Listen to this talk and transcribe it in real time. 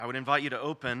I would invite you to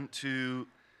open to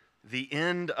the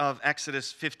end of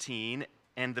Exodus 15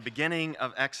 and the beginning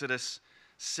of Exodus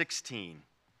 16.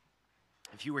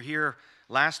 If you were here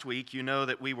last week, you know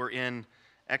that we were in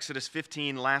Exodus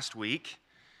 15 last week,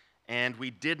 and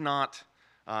we did not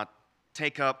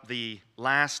take up the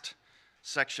last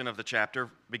section of the chapter,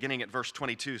 beginning at verse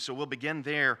 22. So we'll begin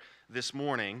there this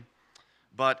morning.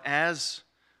 But as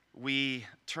we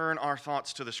turn our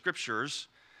thoughts to the Scriptures,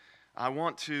 I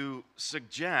want to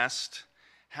suggest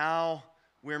how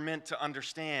we're meant to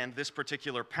understand this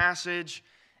particular passage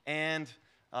and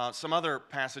some other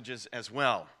passages as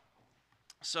well.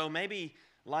 So maybe,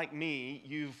 like me,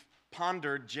 you've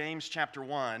pondered James chapter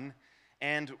 1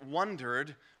 and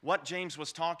wondered what James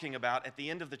was talking about at the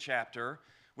end of the chapter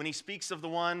when he speaks of the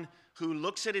one who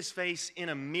looks at his face in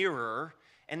a mirror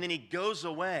and then he goes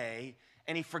away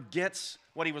and he forgets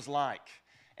what he was like.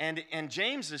 And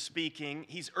James is speaking,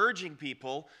 he's urging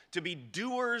people to be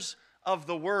doers of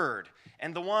the word.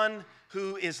 And the one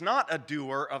who is not a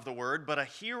doer of the word, but a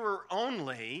hearer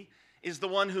only, is the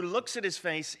one who looks at his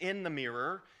face in the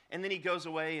mirror, and then he goes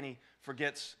away and he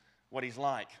forgets what he's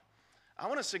like. I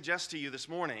want to suggest to you this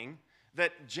morning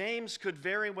that James could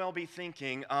very well be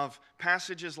thinking of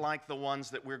passages like the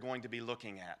ones that we're going to be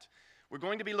looking at. We're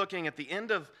going to be looking at the end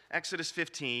of Exodus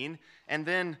 15, and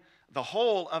then the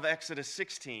whole of Exodus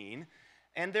 16,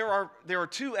 and there are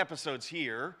two episodes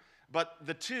here, but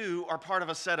the two are part of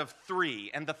a set of three,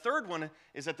 and the third one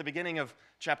is at the beginning of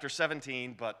chapter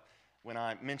 17, but when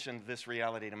I mentioned this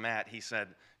reality to Matt, he said,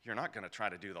 "You're not going to try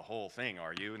to do the whole thing,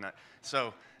 are you?"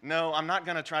 So, no, I'm not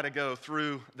going to try to go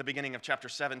through the beginning of chapter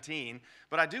 17,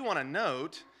 but I do want to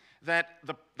note that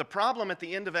the problem at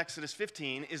the end of Exodus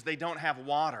 15 is they don't have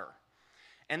water.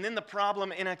 And then the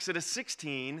problem in Exodus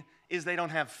 16 is they don't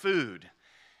have food.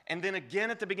 And then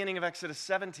again at the beginning of Exodus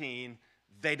 17,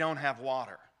 they don't have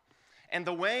water. And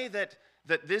the way that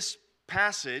this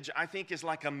passage, I think, is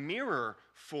like a mirror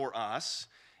for us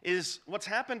is what's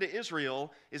happened to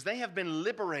Israel is they have been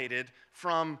liberated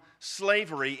from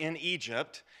slavery in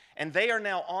Egypt, and they are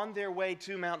now on their way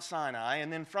to Mount Sinai,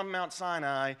 and then from Mount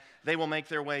Sinai, they will make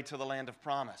their way to the land of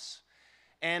promise.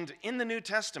 And in the New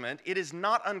Testament, it is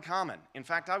not uncommon. In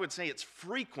fact, I would say it's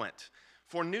frequent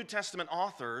for New Testament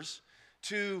authors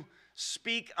to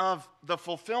speak of the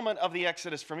fulfillment of the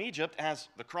Exodus from Egypt as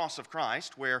the cross of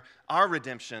Christ, where our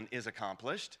redemption is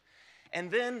accomplished. And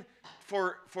then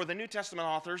for the New Testament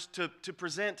authors to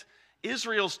present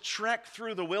Israel's trek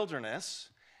through the wilderness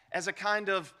as a kind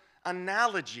of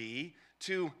analogy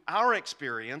to our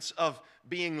experience of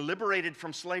being liberated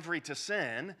from slavery to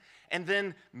sin and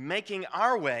then making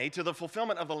our way to the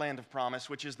fulfillment of the land of promise,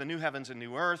 which is the new heavens and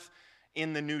new earth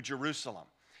in the New Jerusalem.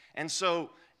 And so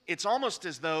it's almost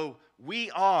as though we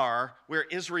are where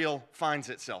Israel finds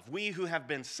itself. We who have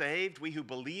been saved, we who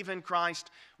believe in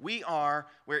Christ, we are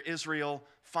where Israel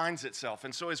finds itself.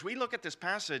 And so as we look at this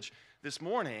passage this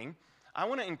morning, I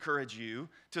want to encourage you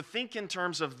to think in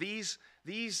terms of these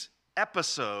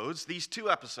episodes, these two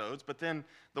episodes, but then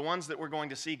the ones that we're going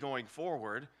to see going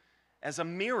forward, as a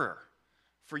mirror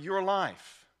for your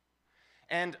life.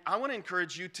 And I want to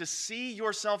encourage you to see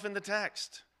yourself in the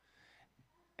text.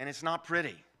 And it's not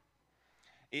pretty.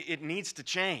 It needs to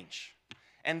change.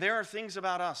 And there are things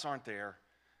about us, aren't there,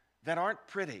 that aren't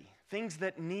pretty, things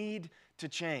that need to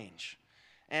change.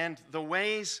 And the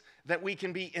ways that we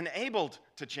can be enabled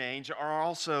to change are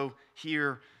also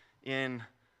here in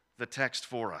the text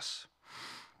for us.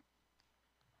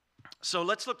 So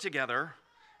let's look together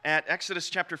at Exodus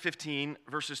chapter 15,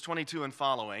 verses 22 and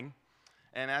following.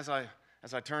 And as I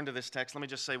turn to this text, let me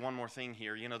just say one more thing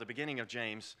here. You know, the beginning of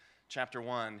James chapter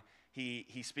 1,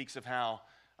 he speaks of how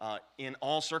in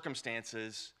all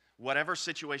circumstances, whatever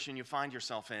situation you find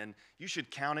yourself in, you should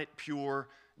count it pure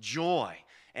joy.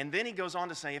 And then he goes on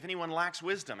to say, if anyone lacks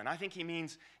wisdom, and I think he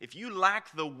means if you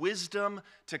lack the wisdom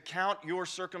to count your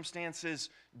circumstances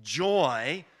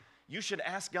joy, you should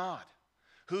ask God,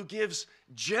 who gives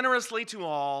generously to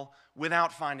all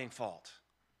without finding fault.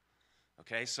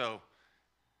 Okay, so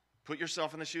put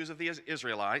yourself in the shoes of the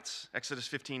Israelites, Exodus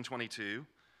 15:22.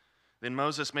 Then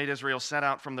Moses made Israel set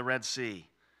out from the Red Sea,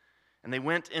 and they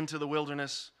went into the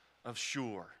wilderness of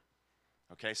Shur.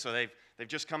 Okay, so they've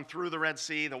just come through the Red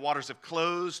Sea. The waters have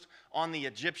closed on the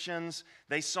Egyptians.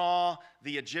 They saw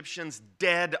the Egyptians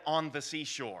dead on the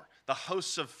seashore, the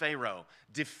hosts of Pharaoh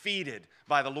defeated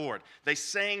by the Lord. They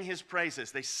sang his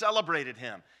praises. They celebrated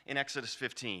him in Exodus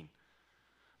 15.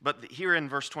 But here in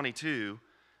verse 22,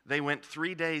 they went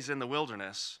 3 days in the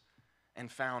wilderness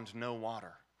and found no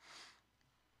water.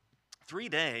 3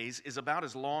 days is about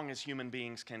as long as human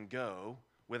beings can go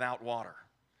without water.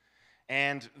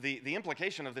 And the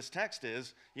implication of this text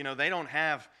is, they don't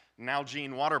have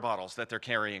Nalgene water bottles that they're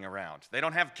carrying around. They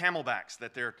don't have camelbacks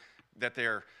that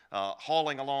they're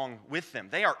hauling along with them.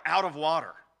 They are out of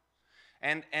water.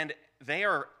 And they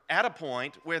are at a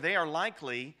point where they are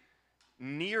likely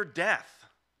near death.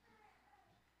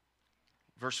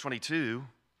 Verse 22,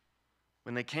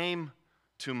 when they came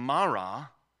to Marah,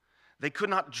 they could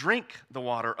not drink the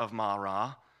water of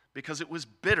Marah because it was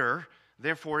bitter,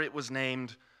 therefore it was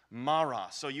named Marah.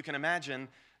 So you can imagine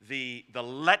the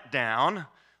letdown,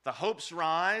 the hopes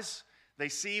rise, they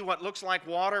see what looks like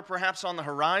water perhaps on the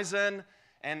horizon,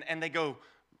 and they go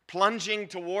plunging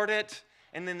toward it,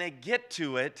 and then they get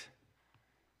to it,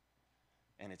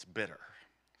 and it's bitter.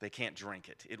 They can't drink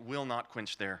it. It will not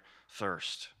quench their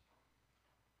thirst.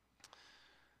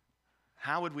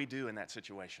 How would we do in that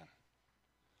situation?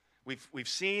 We've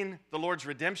seen the Lord's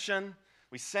redemption.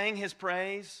 We sang his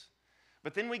praise.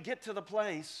 But then we get to the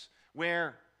place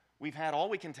where we've had all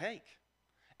we can take.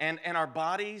 And our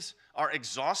bodies are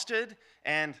exhausted,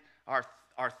 and our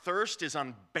thirst is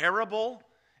unbearable,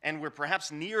 and we're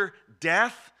perhaps near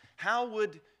death. How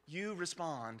would you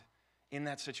respond in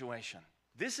that situation?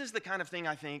 This is the kind of thing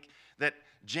I think that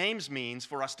James means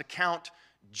for us to count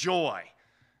joy.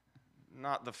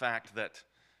 Not the fact that,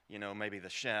 maybe the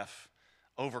chef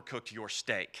overcooked your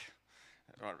steak.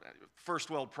 First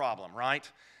world problem,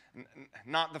 right?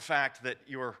 Not the fact that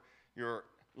your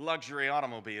luxury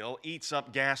automobile eats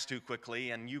up gas too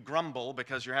quickly and you grumble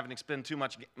because you're having to spend too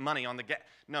much money on the gas.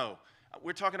 No,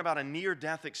 we're talking about a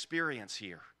near-death experience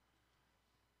here.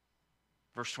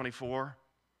 Verse 24,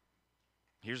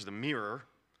 here's the mirror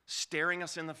staring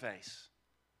us in the face.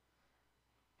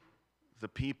 The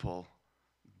people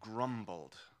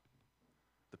grumbled.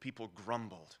 The people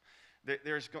grumbled.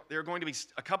 There are going to be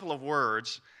a couple of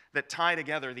words that tie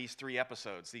together these three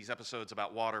episodes, these episodes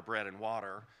about water, bread, and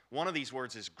water. One of these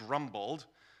words is grumbled.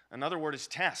 Another word is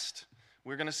test.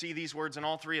 We're going to see these words in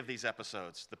all three of these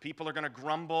episodes. The people are going to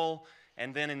grumble,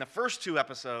 and then in the first two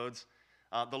episodes,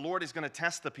 the Lord is going to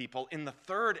test the people. In the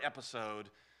third episode,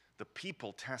 the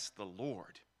people test the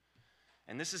Lord.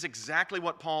 And this is exactly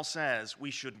what Paul says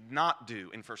we should not do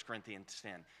in 1 Corinthians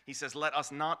 10. He says, let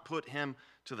us not put him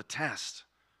to the test.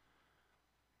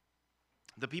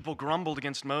 The people grumbled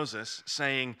against Moses,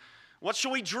 saying, what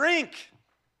shall we drink?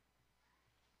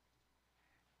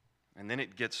 And then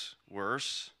it gets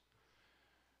worse.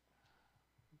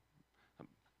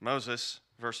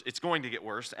 It's going to get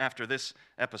worse after this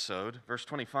episode. Verse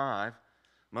 25,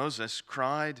 Moses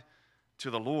cried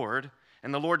to the Lord,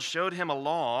 and the Lord showed him a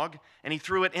log, and he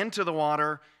threw it into the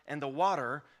water, and the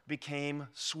water became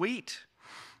sweet.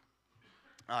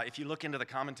 If you look into the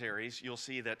commentaries, you'll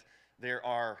see that there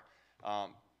are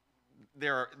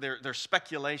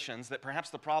speculations that perhaps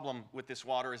the problem with this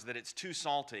water is that it's too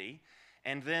salty,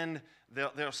 and then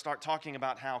they'll start talking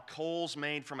about how coals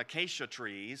made from acacia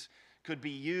trees could be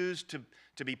used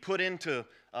to be put into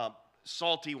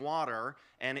salty water,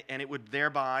 and it would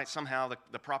thereby somehow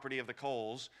the property of the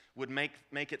coals would make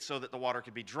it so that the water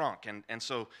could be drunk. And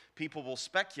so people will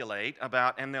speculate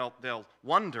about, and they'll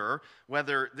wonder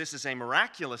whether this is a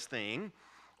miraculous thing,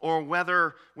 or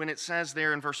whether when it says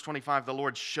there in verse 25, the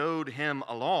Lord showed him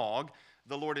a log,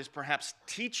 the Lord is perhaps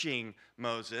teaching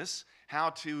Moses how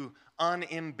to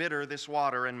unembitter this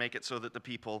water and make it so that the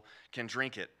people can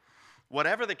drink it.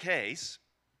 Whatever the case,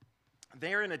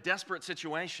 they're in a desperate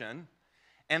situation,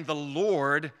 and the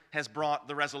Lord has brought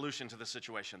the resolution to the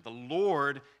situation. The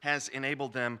Lord has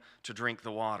enabled them to drink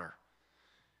the water.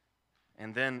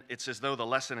 And then it's as though the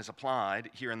lesson is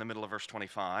applied here in the middle of verse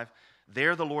 25.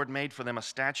 There the Lord made for them a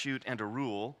statute and a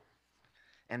rule,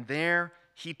 and there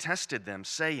he tested them,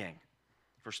 saying,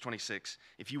 verse 26,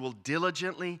 if you will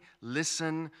diligently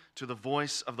listen to the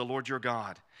voice of the Lord your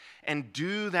God, and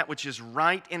do that which is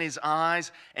right in his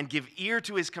eyes, and give ear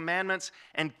to his commandments,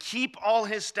 and keep all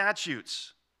his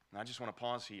statutes. And I just want to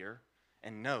pause here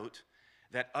and note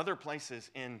that other places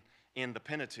in the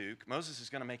Pentateuch, Moses is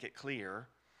going to make it clear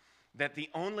that the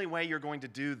only way you're going to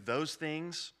do those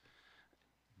things,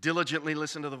 diligently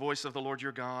listen to the voice of the Lord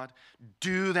your God,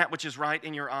 do that which is right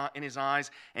in his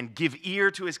eyes, and give ear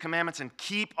to his commandments, and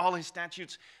keep all his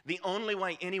statutes. The only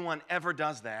way anyone ever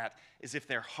does that is if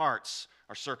their hearts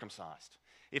are circumcised.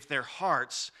 If their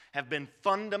hearts have been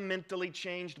fundamentally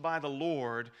changed by the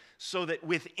Lord, so that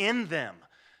within them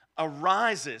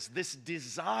arises this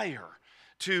desire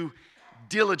to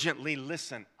diligently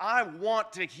listen. I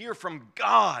want to hear from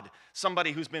God,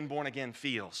 somebody who's been born again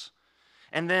feels.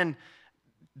 And then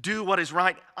do what is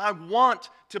right. I want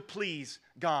to please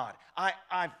God.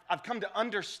 I've come to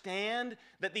understand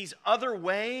that these other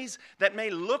ways that may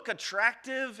look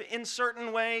attractive in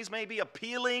certain ways, may be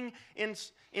appealing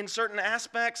in certain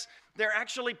aspects, they're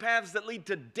actually paths that lead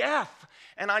to death.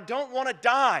 And I don't want to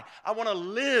die. I want to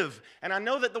live. And I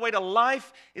know that the way to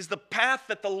life is the path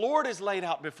that the Lord has laid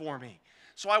out before me.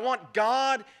 So I want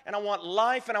God, and I want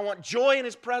life, and I want joy in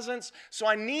His presence, so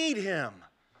I need Him.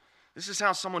 This is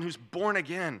how someone who's born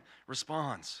again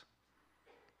responds.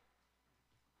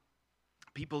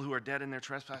 People who are dead in their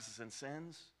trespasses and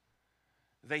sins,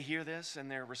 they hear this and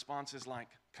their response is like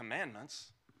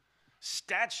commandments,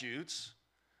 statutes,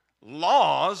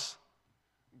 laws,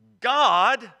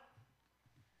 God.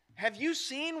 Have you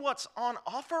seen what's on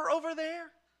offer over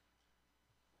there?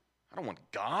 I don't want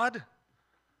God.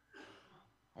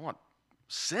 I want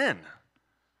sin.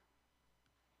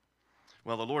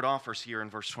 Well, the Lord offers here in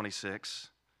verse 26,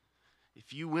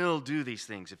 if you will do these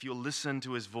things, if you'll listen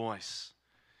to His voice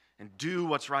and do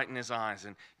what's right in His eyes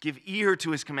and give ear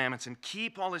to His commandments and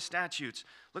keep all His statutes,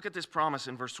 look at this promise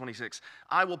in verse 26.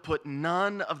 I will put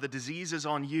none of the diseases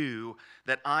on you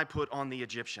that I put on the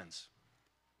Egyptians.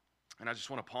 And I just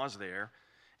want to pause there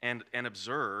and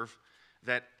observe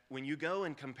that when you go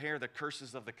and compare the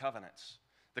curses of the covenants,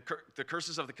 the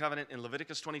curses of the covenant in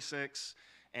Leviticus 26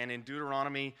 and in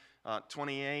Deuteronomy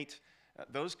 28,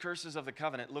 those curses of the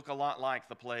covenant look a lot like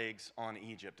the plagues on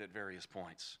Egypt at various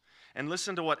points. And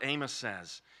listen to what Amos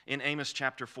says in Amos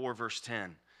chapter 4, verse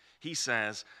 10. He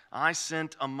says, I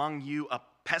sent among you a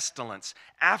pestilence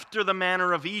after the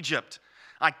manner of Egypt.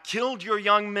 I killed your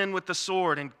young men with the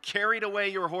sword and carried away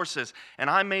your horses, and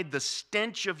I made the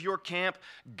stench of your camp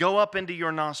go up into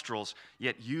your nostrils,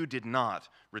 yet you did not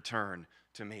return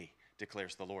to me,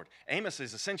 declares the Lord. Amos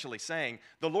is essentially saying,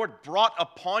 the Lord brought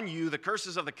upon you the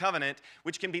curses of the covenant,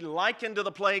 which can be likened to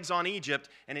the plagues on Egypt,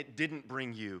 and it didn't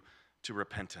bring you to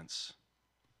repentance.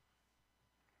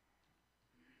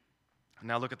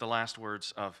 Now look at the last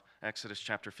words of Exodus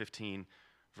chapter 15,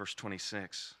 verse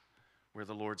 26, where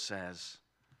the Lord says,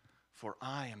 for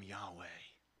I am Yahweh,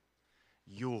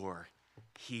 your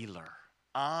healer.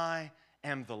 I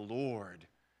am the Lord,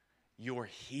 your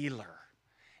healer.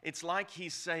 It's like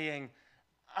He's saying,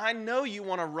 I know you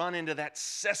want to run into that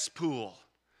cesspool.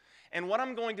 And what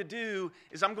I'm going to do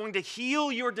is I'm going to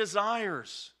heal your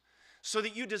desires so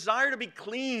that you desire to be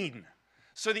clean,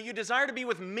 so that you desire to be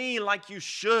with me like you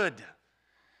should.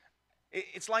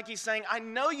 It's like He's saying, I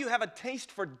know you have a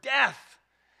taste for death,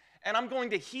 and I'm going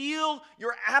to heal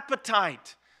your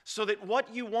appetite so that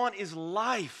what you want is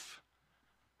life.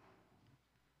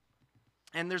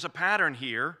 And there's a pattern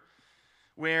here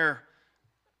where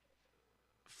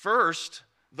first,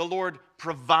 the Lord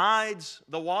provides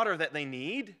the water that they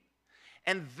need,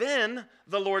 and then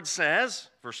the Lord says,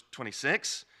 verse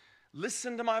 26,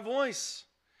 listen to my voice,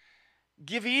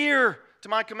 give ear to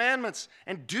my commandments,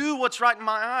 and do what's right in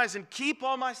my eyes, and keep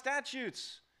all my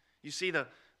statutes. You see the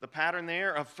pattern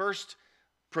there of first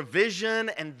provision,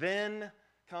 and then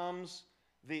comes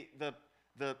the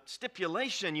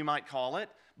stipulation, you might call it,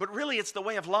 but really it's the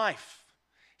way of life.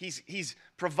 He's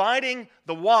providing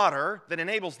the water that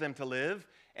enables them to live,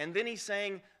 and then He's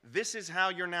saying, this is how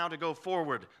you're now to go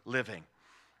forward living.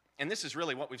 And this is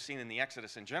really what we've seen in the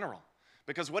Exodus in general.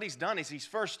 Because what He's done is He's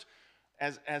first,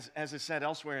 as is said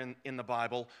elsewhere in the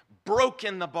Bible,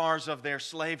 broken the bars of their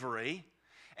slavery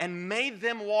and made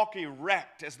them walk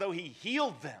erect as though He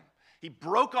healed them. He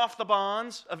broke off the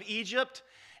bonds of Egypt,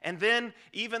 and then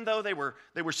even though they were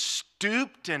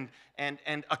stooped and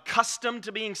accustomed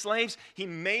to being slaves, He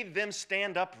made them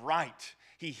stand upright.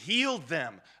 He healed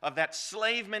them of that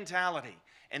slave mentality.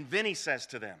 And then He says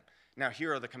to them, now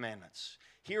here are the commandments.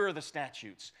 Here are the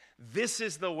statutes. This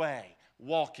is the way.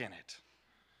 Walk in it.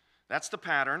 That's the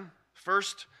pattern.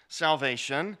 First,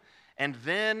 salvation, and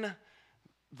then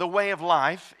the way of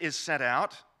life is set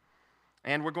out.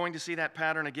 And we're going to see that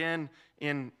pattern again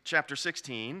in chapter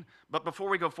 16. But before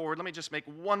we go forward, let me just make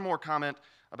one more comment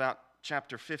about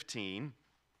chapter 15.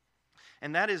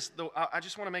 And that is, I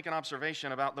just want to make an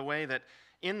observation about the way that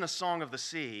in the Song of the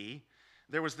Sea,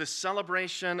 there was this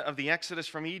celebration of the Exodus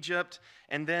from Egypt,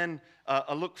 and then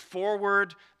a look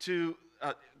forward to,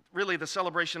 really the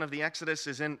celebration of the Exodus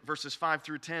is in verses 5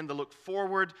 through 10. The look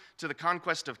forward to the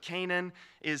conquest of Canaan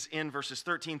is in verses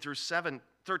 13 through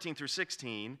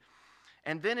 16.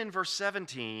 And then in verse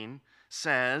 17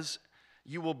 says,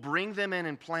 you will bring them in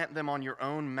and plant them on your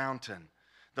own mountain,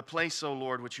 the place, O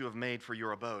Lord, which you have made for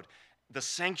your abode, the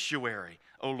sanctuary,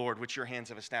 O Lord, which your hands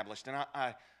have established. And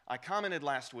I commented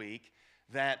last week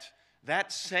that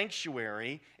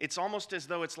sanctuary, it's almost as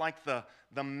though it's like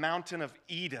the mountain of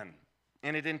Eden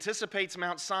And it anticipates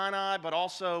Mount Sinai, but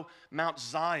also Mount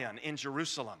Zion in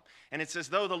Jerusalem. And it's as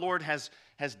though the Lord has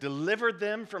delivered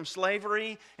them from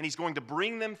slavery, and he's going to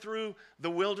bring them through the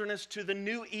wilderness to the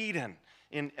new Eden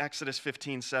in Exodus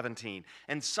 15:17.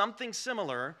 And something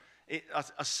similar,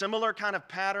 a similar kind of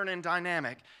pattern and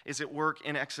dynamic is at work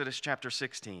in Exodus chapter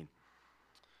 16.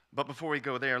 But before we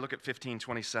go there, look at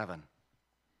 15:27.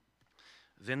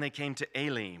 Then they came to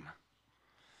Elim.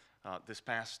 This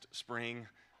past spring,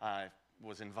 I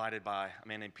was invited by a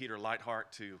man named Peter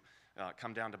Lightheart to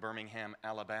come down to Birmingham,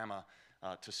 Alabama,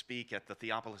 to speak at the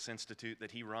Theophilus Institute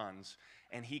that he runs.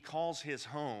 And he calls his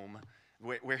home,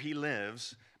 where he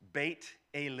lives, Beit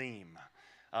Elim.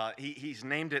 He's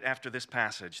named it after this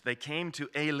passage. They came to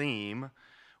Elim,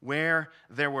 where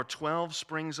there were 12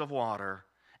 springs of water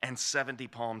and 70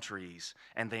 palm trees,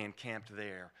 and they encamped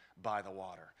there by the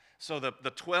water. So the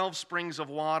 12 springs of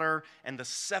water and the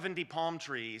 70 palm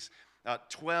trees,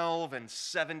 12 and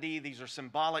 70, these are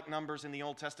symbolic numbers in the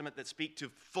Old Testament that speak to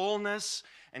fullness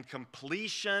and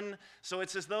completion. So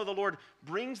it's as though the Lord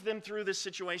brings them through this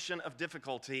situation of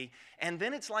difficulty, and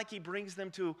then it's like he brings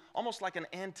them to almost like an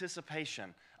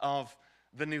anticipation of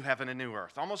the new heaven and new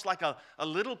earth, almost like a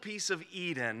little piece of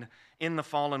Eden in the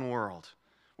fallen world,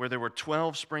 where there were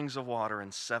 12 springs of water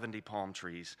and 70 palm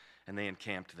trees, and they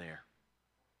encamped there.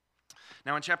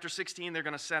 Now in chapter 16, they're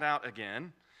going to set out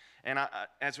again. And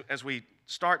as we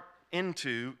start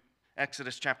into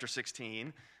Exodus chapter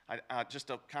 16, just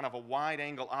a kind of a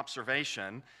wide-angle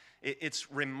observation,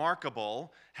 it's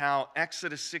remarkable how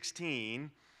Exodus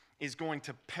 16 is going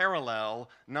to parallel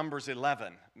Numbers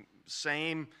 11.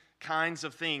 Same kinds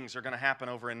of things are going to happen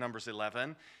over in Numbers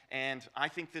 11, and I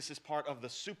think this is part of the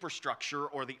superstructure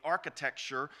or the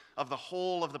architecture of the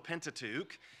whole of the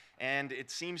Pentateuch. And it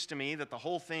seems to me that the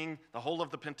whole thing, the whole of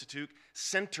the Pentateuch,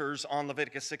 centers on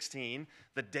Leviticus 16,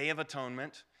 the Day of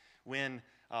Atonement, when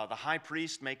the high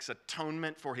priest makes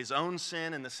atonement for his own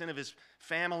sin and the sin of his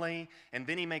family, and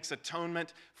then he makes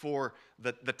atonement for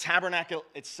the tabernacle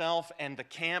itself and the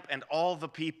camp and all the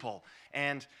people.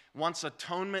 And once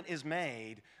atonement is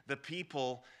made, the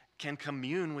people can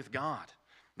commune with God.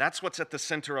 That's what's at the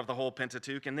center of the whole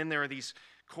Pentateuch. And then there are these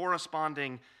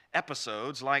corresponding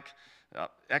episodes like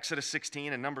Exodus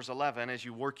 16 and Numbers 11 as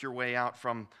you work your way out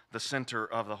from the center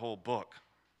of the whole book.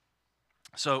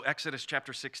 So Exodus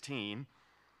chapter 16,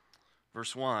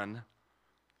 verse 1,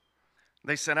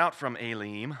 they set out from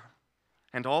Elim,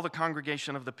 and all the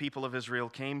congregation of the people of Israel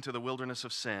came to the wilderness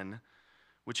of Sin,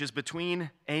 which is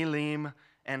between Elim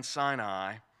and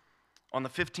Sinai, on the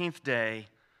 15th day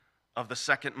of the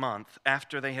second month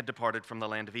after they had departed from the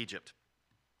land of Egypt.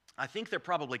 I think they're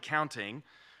probably counting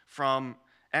from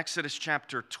Exodus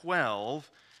chapter 12,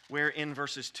 where in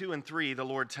verses 2 and 3, the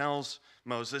Lord tells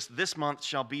Moses, "This month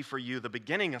shall be for you the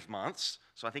beginning of months."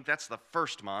 So I think that's the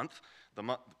first month, the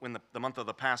month of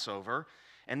the Passover.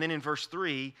 And then in verse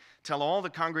 3, "Tell all the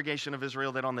congregation of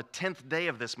Israel that on the 10th day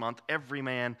of this month, every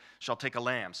man shall take a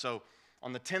lamb." So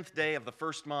on the 10th day of the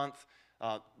first month,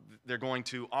 they're going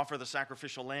to offer the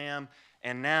sacrificial lamb.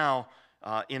 And now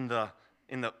in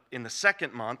the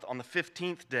second month, on the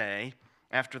 15th day,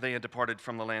 after they had departed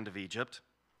from the land of Egypt,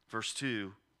 verse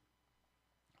 2,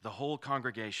 the whole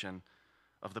congregation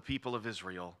of the people of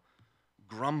Israel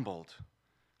grumbled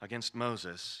against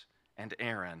Moses and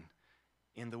Aaron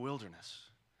in the wilderness.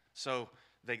 So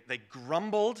they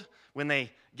grumbled when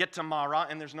they get to Marah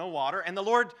and there's no water, and the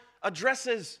Lord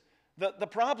addresses the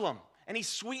problem, and he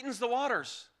sweetens the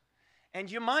waters. And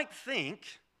you might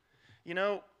think,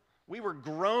 we were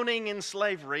groaning in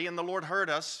slavery, and the Lord heard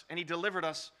us, and he delivered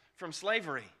us from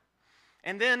slavery.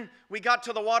 And then we got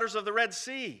to the waters of the Red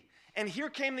Sea, and here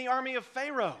came the army of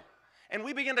Pharaoh, and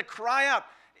we began to cry out.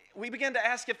 We began to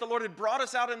ask if the Lord had brought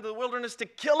us out into the wilderness to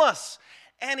kill us,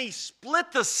 and he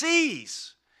split the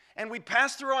seas, and we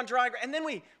passed through on dry ground, and then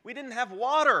we didn't have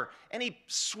water, and he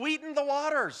sweetened the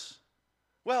waters.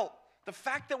 Well, the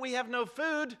fact that we have no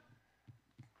food,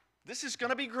 this is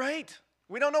going to be great.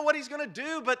 We don't know what he's going to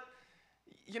do, but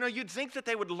you'd think that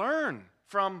they would learn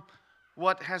from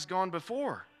what has gone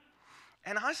before.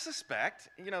 And I suspect,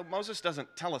 Moses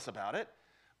doesn't tell us about it,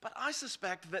 but I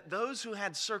suspect that those who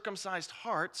had circumcised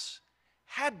hearts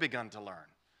had begun to learn.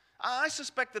 I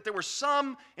suspect that there were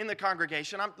some in the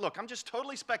congregation, I'm just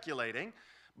totally speculating,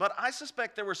 but I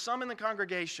suspect there were some in the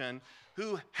congregation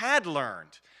who had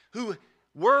learned, who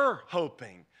were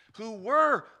hoping, who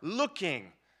were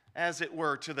looking, as it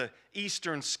were, to the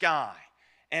eastern sky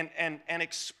and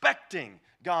expecting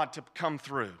God to come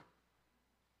through.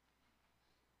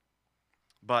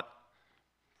 But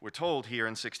we're told here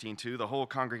in 16:2, the whole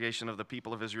congregation of the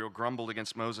people of Israel grumbled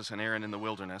against Moses and Aaron in the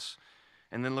wilderness.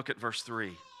 And then look at verse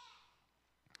 3.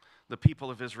 the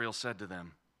people of Israel said to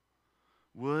them,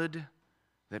 "Would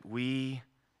that we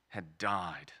had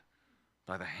died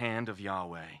by the hand of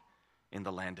Yahweh in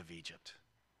the land of Egypt."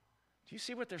 Do you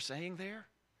see what they're saying there?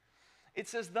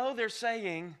 It's as though they're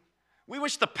saying, we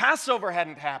wish the Passover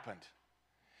hadn't happened.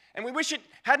 And we wish it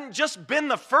hadn't just been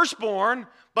the firstborn,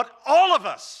 but all of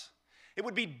us. It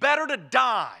would be better to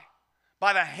die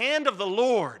by the hand of the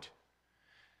Lord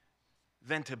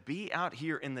than to be out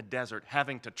here in the desert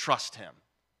having to trust Him.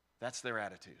 That's their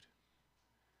attitude.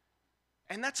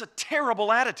 And that's a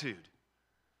terrible attitude.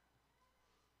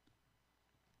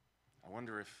 I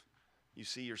wonder if you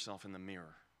see yourself in the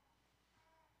mirror.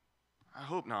 I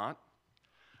hope not.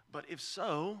 But if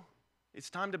so, it's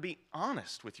time to be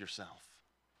honest with yourself.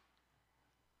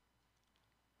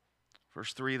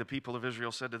 Verse 3, the people of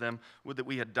Israel said to them, "Would that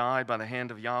we had died by the hand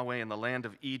of Yahweh in the land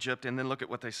of Egypt." And then look at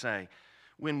what they say.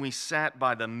 "When we sat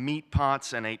by the meat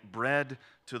pots and ate bread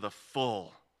to the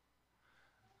full."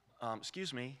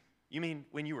 Excuse me, you mean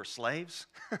when you were slaves?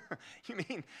 you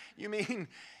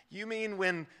mean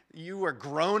when you were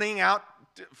groaning out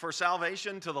for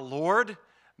salvation to the Lord?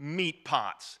 Meat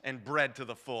pots and bread to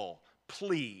the full.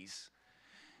 Please.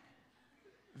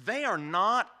 They are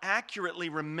not accurately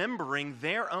remembering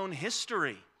their own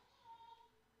history.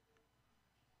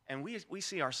 And we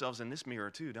see ourselves in this mirror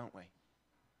too, don't we?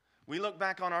 We look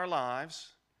back on our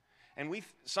lives, and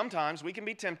sometimes we can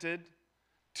be tempted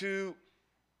to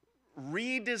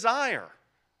re-desire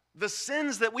the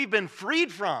sins that we've been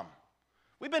freed from.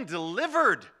 We've been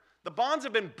delivered. The bonds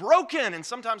have been broken, and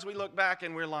sometimes we look back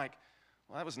and we're like,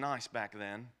 well, that was nice back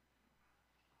then.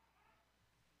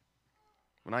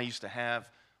 When I used to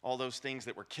have all those things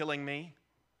that were killing me,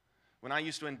 when I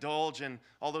used to indulge in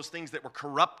all those things that were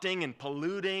corrupting and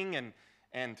polluting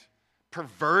and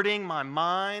perverting my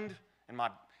mind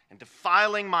and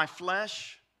defiling my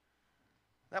flesh,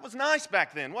 that was nice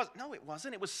back then. No, it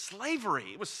wasn't. It was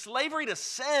slavery. It was slavery to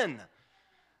sin.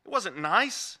 It wasn't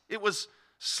nice. It was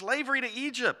slavery to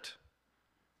Egypt.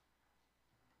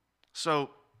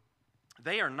 So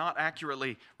they are not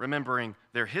accurately remembering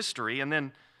their history.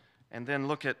 And then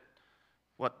look at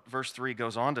what verse 3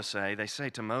 goes on to say. They say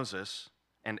to Moses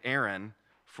and Aaron,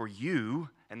 "For you,"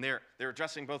 and they're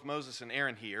addressing both Moses and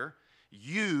Aaron here,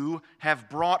 "you have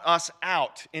brought us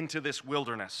out into this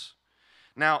wilderness."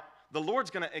 Now, the Lord's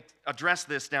going to address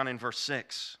this down in verse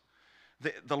 6.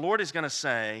 The Lord is going to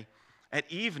say, at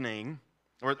evening,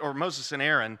 or Moses and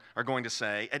Aaron are going to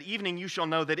say, "At evening you shall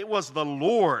know that it was the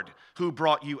Lord who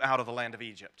brought you out of the land of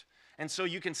Egypt." And so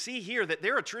you can see here that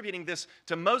they're attributing this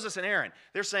to Moses and Aaron.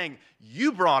 They're saying,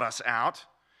 you brought us out,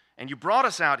 and you brought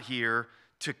us out here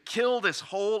to kill this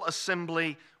whole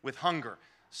assembly with hunger.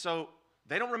 So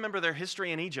they don't remember their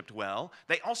history in Egypt well.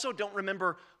 They also don't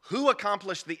remember who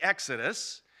accomplished the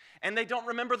Exodus, and they don't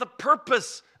remember the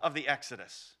purpose of the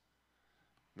Exodus.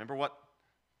 Remember what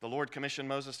the Lord commissioned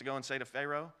Moses to go and say to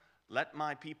Pharaoh? "Let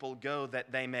my people go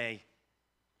that they may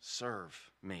serve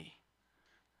me."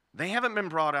 They haven't been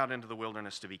brought out into the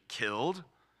wilderness to be killed.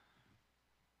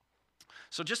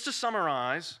 So just to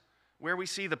summarize where we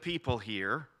see the people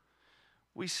here,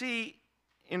 we see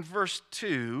in verse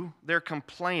 2, they're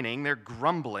complaining, they're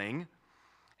grumbling,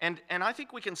 and I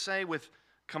think we can say with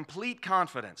complete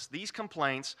confidence, these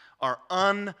complaints are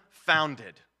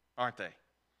unfounded, aren't they?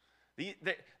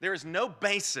 There is no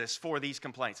basis for these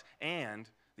complaints, and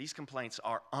these complaints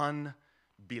are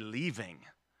unbelieving.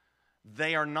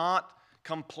 They are not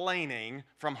complaining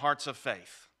from hearts of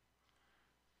faith.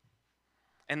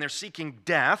 And they're seeking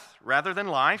death rather than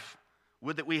life.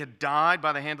 Would that we had died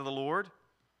by the hand of the Lord.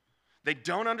 They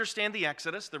don't understand the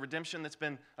Exodus, the redemption that's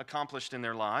been accomplished in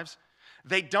their lives.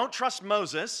 They don't trust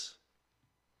Moses.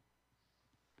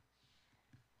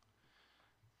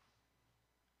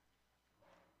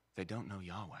 They don't know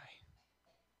Yahweh.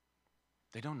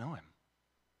 They don't know Him.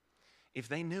 If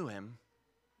they knew Him,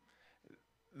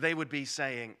 they would be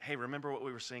saying, "Hey, remember what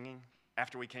we were singing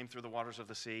after we came through the waters of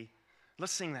the sea?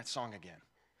 Let's sing that song again.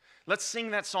 Let's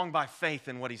sing that song by faith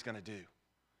in what He's going to do."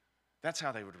 That's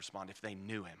how they would respond if they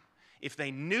knew Him. If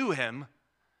they knew Him,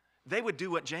 they would do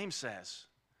what James says.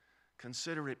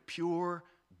 "Consider it pure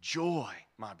joy,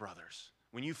 my brothers,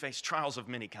 when you face trials of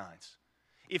many kinds."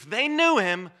 If they knew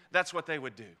Him, that's what they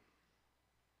would do.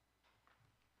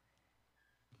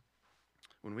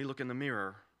 When we look in the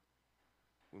mirror,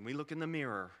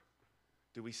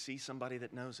 do we see somebody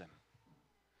that knows Him?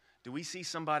 Do we see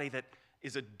somebody that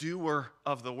is a doer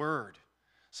of the word?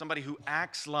 Somebody who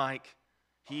acts like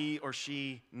he or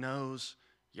she knows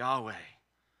Yahweh?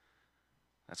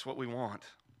 That's what we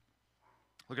want.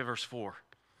 Look at verse 4.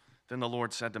 Then the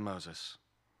Lord said to Moses,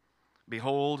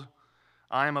 "Behold,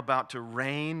 I am about to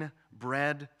rain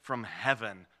bread from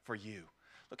heaven for you.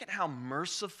 Look at how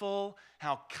merciful,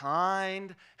 how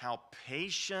kind, how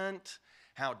patient,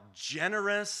 how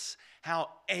generous, how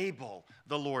able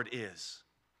the Lord is.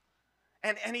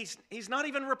 And he's not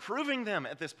even reproving them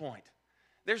at this point.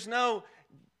 There's no,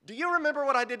 do you remember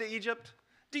what I did to Egypt?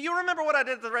 Do you remember what I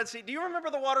did at the Red Sea? Do you remember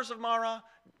the waters of Marah?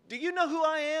 Do you know who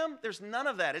I am? There's none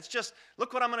of that. It's just,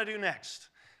 look what I'm going to do next.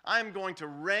 I'm going to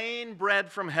rain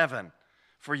bread from heaven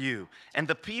for you. And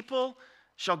the people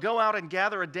shall go out and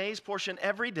gather a day's portion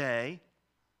every day.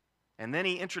 And then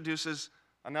he introduces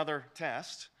another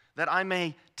test, that I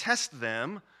may test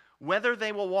them whether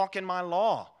they will walk in my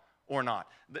law or not.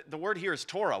 The word here is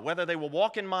Torah, whether they will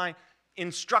walk in my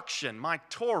instruction, my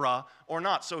Torah or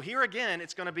not. So here again,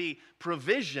 it's going to be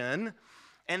provision.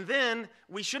 And then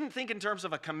we shouldn't think in terms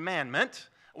of a commandment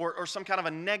or some kind of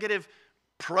a negative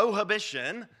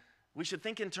prohibition. We should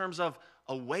think in terms of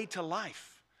a way to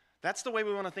life. That's the way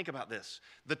we want to think about this.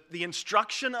 The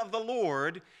instruction of the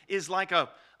Lord is like a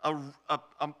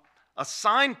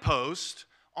signpost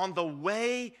on the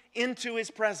way into his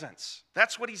presence.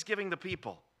 That's what he's giving the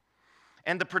people.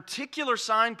 And the particular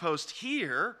signpost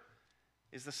here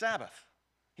is the Sabbath.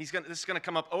 This is going to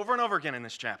come up over and over again in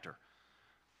this chapter.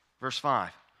 Verse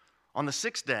 5. On the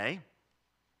 6th day,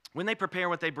 when they prepare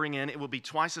what they bring in, it will be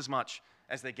twice as much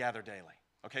as they gather daily.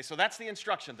 Okay, so that's the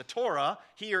instruction. The Torah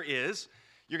here is,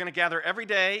 you're going to gather every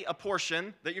day a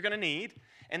portion that you're going to need,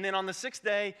 and then on the 6th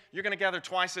day, you're going to gather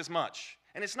twice as much.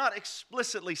 And it's not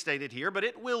explicitly stated here, but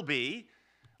it will be.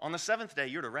 On the 7th day,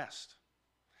 you're to rest.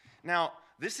 Now,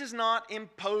 this is not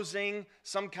imposing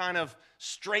some kind of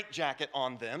straitjacket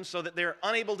on them so that they're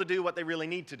unable to do what they really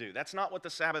need to do. That's not what the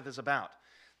Sabbath is about.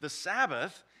 The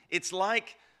Sabbath, it's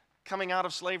like coming out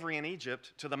of slavery in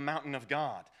Egypt to the mountain of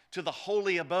God, to the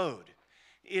holy abode.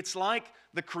 It's like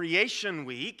the creation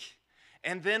week,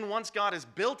 and then once God has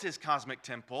built his cosmic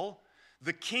temple,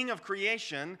 the king of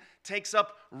creation takes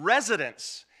up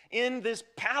residence in this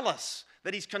palace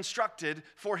that he's constructed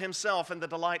for himself and the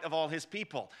delight of all his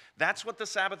people. That's what the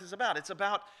Sabbath is about. It's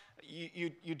about you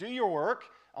do your work,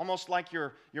 almost like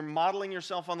you're modeling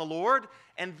yourself on the Lord,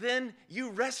 and then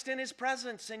you rest in his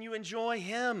presence and you enjoy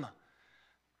him.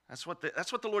 That's what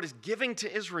the Lord is giving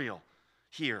to Israel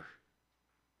here.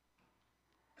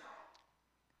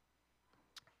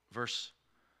 Verse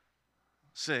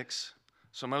 6,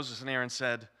 so Moses and Aaron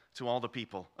said to all the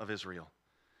people of Israel,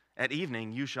 at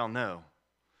evening you shall know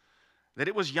that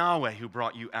it was Yahweh who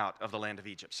brought you out of the land of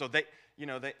Egypt. So they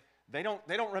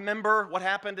don't remember what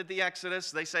happened at the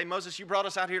Exodus. They say, Moses, you brought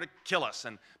us out here to kill us.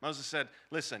 And Moses said,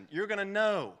 listen, you're going to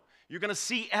know. You're going to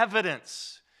see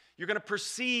evidence. You're going to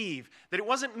perceive that it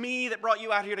wasn't me that brought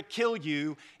you out here to kill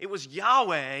you. It was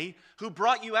Yahweh who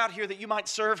brought you out here that you might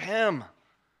serve him.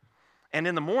 And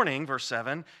in the morning, verse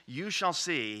 7, you shall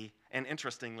see, and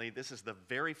interestingly, this is the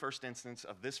very first instance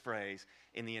of this phrase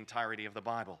in the entirety of the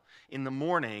Bible. In the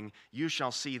morning, you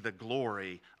shall see the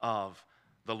glory of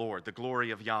the Lord, the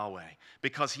glory of Yahweh,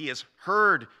 because he has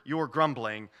heard your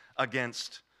grumbling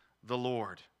against the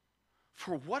Lord.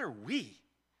 For what are we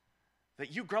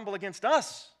that you grumble against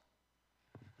us?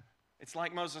 It's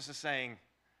like Moses is saying,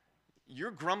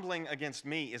 your grumbling against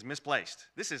me is misplaced.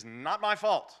 This is not my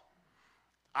fault.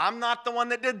 I'm not the one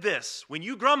that did this. When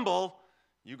you grumble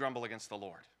against the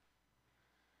Lord.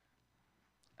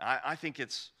 I think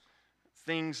it's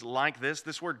things like this.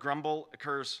 This word grumble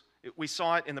occurs, we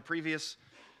saw it in the previous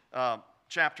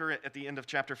chapter at the end of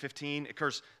chapter 15. It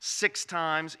occurs 6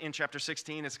 times in chapter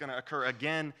 16. It's going to occur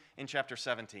again in chapter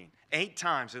 17. 8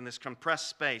 times in this compressed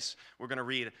space, we're going to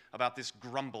read about this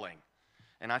grumbling.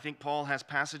 And I think Paul has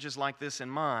passages like this in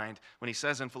mind when he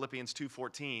says in Philippians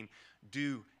 2:14,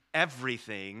 do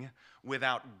everything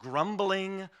without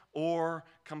grumbling or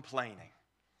complaining.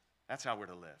 That's how we're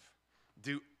to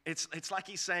live. It's like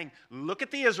he's saying, look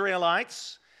at the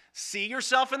Israelites, see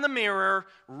yourself in the mirror,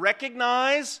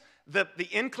 recognize the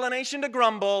inclination to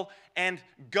grumble, and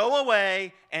go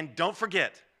away and don't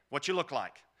forget what you look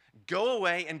like. Go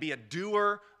away and be a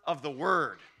doer of the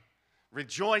word.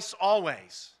 Rejoice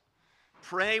always.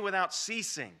 Pray without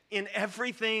ceasing. In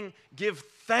everything give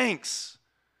thanks.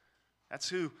 That's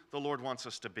who the Lord wants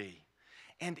us to be.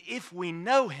 And if we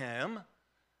know him,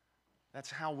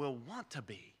 that's how we'll want to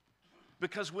be.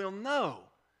 Because we'll know,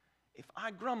 if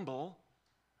I grumble,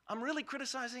 I'm really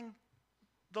criticizing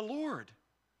the Lord.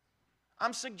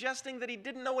 I'm suggesting that he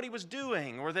didn't know what he was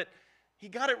doing or that he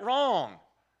got it wrong.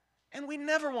 And we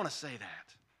never want to say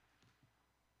that.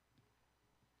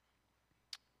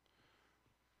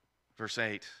 Verse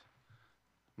 8,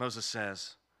 Moses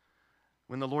says,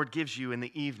 when the Lord gives you in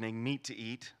the evening meat to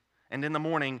eat, and in the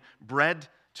morning bread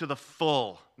to the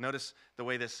full. Notice the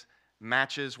way this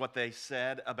matches what they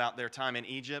said about their time in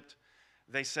Egypt.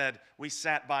 They said, we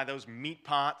sat by those meat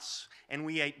pots and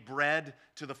we ate bread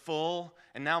to the full.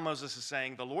 And now Moses is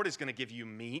saying, the Lord is going to give you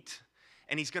meat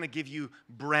and he's going to give you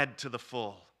bread to the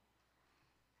full.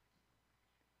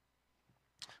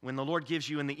 When the Lord gives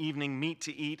you in the evening meat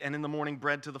to eat and in the morning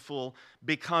bread to the full,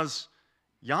 because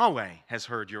Yahweh has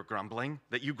heard your grumbling,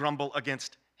 that you grumble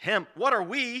against him. What are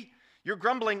we? Your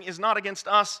grumbling is not against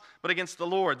us, but against the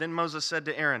Lord. Then Moses said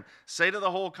to Aaron, say to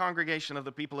the whole congregation of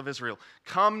the people of Israel,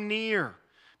 come near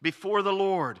before the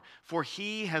Lord, for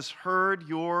he has heard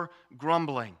your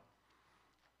grumbling.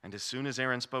 And as soon as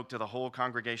Aaron spoke to the whole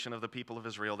congregation of the people of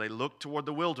Israel, they looked toward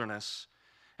the wilderness,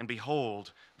 and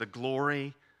behold, the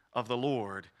glory of the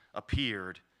Lord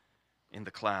appeared in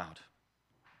the cloud.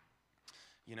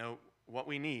 You know, what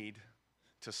we need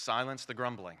to silence the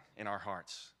grumbling in our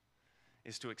hearts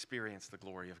is to experience the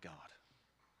glory of God.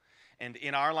 And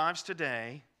in our lives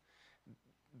today,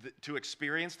 to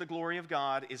experience the glory of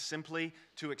God is simply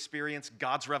to experience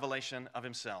God's revelation of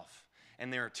himself.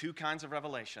 And there are two kinds of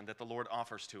revelation that the Lord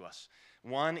offers to us.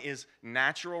 One is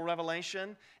natural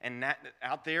revelation and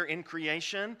out there in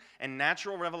creation, and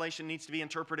natural revelation needs to be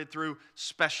interpreted through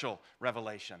special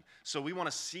revelation. So we want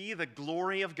to see the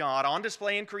glory of God on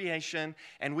display in creation,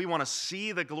 and we want to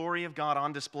see the glory of God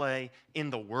on display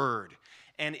in the Word.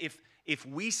 And if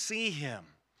we see him,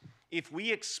 if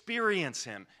we experience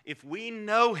him, if we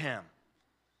know him,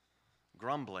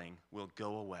 grumbling will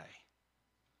go away.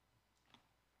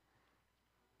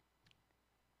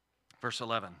 Verse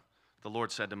 11, the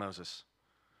Lord said to Moses,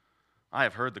 I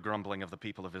have heard the grumbling of the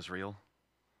people of Israel.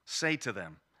 Say to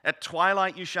them, at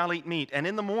twilight you shall eat meat, and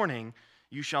in the morning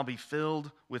you shall be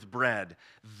filled with bread.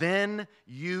 Then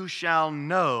you shall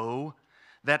know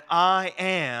that I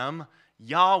am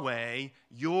Yahweh,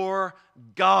 your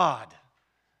God.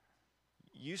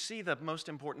 You see the most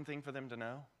important thing for them to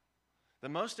know? The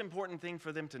most important thing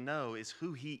for them to know is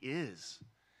who he is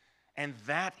and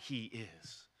that he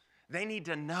is. They need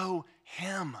to know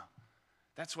him.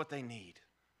 That's what they need.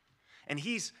 And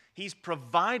he's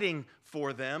providing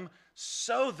for them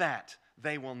so that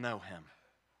they will know him.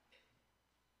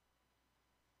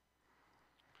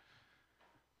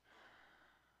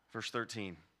 Verse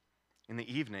 13, in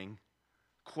the evening,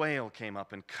 quail came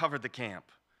up and covered the camp.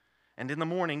 And in the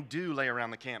morning, dew lay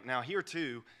around the camp. Now here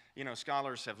too,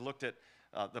 scholars have looked at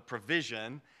the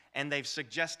provision and they've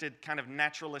suggested kind of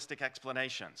naturalistic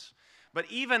explanations. But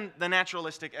even the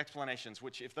naturalistic explanations,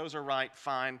 which if those are right,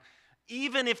 fine.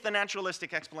 Even if the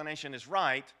naturalistic explanation is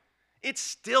right, it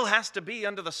still has to be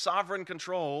under the sovereign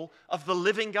control of the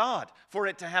living God for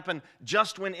it to happen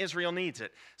just when Israel needs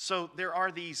it. So there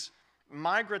are these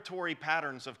migratory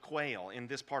patterns of quail in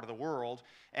this part of the world,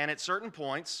 and at certain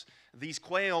points, these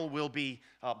quail will be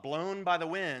blown by the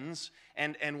winds,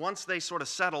 and once they sort of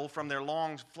settle from their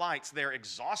long flights, they're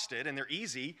exhausted, and they're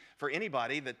easy for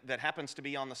anybody that happens to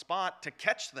be on the spot to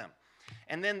catch them.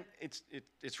 And then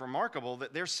it's remarkable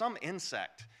that there's some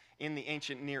insect in the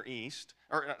ancient Near East,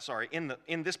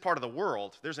 in this part of the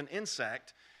world, there's an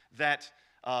insect that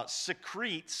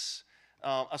secretes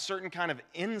a certain kind of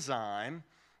enzyme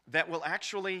that will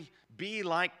actually be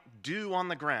like dew on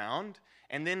the ground,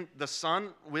 and then the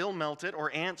sun will melt it,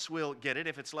 or ants will get it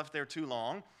if it's left there too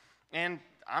long. And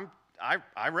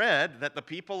I read that the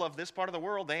people of this part of the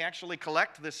world, they actually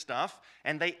collect this stuff,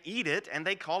 and they eat it, and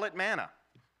they call it manna.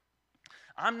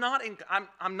 I'm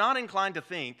not inclined to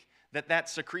think that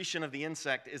secretion of the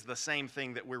insect is the same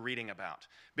thing that we're reading about.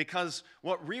 Because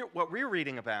what we're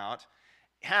reading about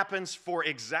happens for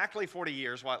exactly 40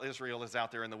 years while Israel is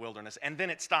out there in the wilderness, and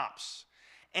then it stops.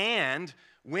 And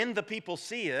when the people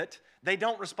see it, they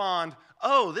don't respond,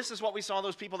 oh, this is what we saw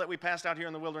those people that we passed out here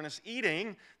in the wilderness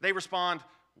eating. They respond,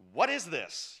 what is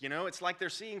this? It's like they're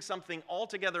seeing something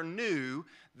altogether new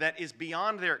that is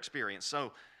beyond their experience.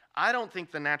 So I don't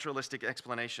think the naturalistic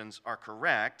explanations are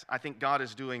correct. I think God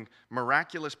is doing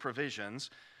miraculous provisions.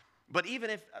 But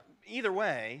either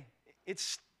way,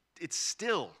 it's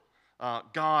still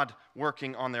God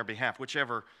working on their behalf,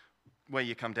 whichever way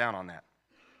you come down on that.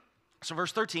 So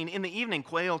verse 13, in the evening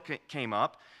quail came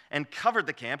up and covered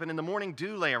the camp, and in the morning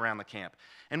dew lay around the camp.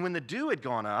 And when the dew had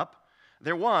gone up,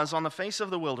 there was on the face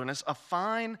of the wilderness a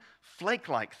fine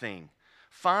flake-like thing,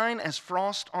 fine as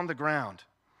frost on the ground.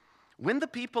 When the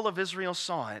people of Israel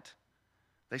saw it,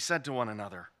 they said to one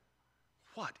another,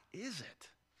 what is it?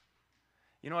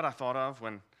 You know what I thought of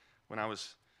when I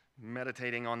was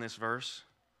meditating on this verse?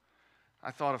 I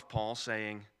thought of Paul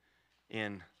saying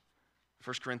in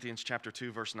 1 Corinthians chapter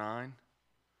 2, verse 9,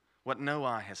 what no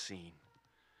eye has seen,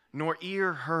 nor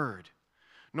ear heard,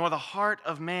 nor the heart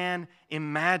of man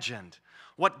imagined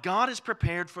what God has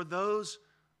prepared for those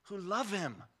who love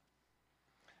him.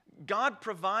 God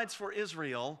provides for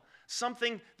Israel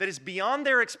something that is beyond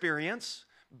their experience,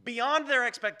 beyond their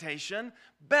expectation,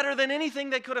 better than anything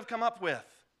they could have come up with.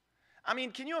 I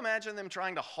mean, can you imagine them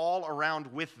trying to haul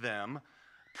around with them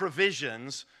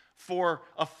provisions for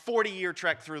a 40-year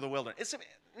trek through the wilderness?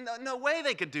 No way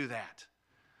they could do that.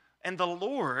 And the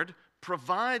Lord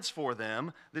provides for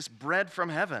them this bread from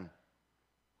heaven.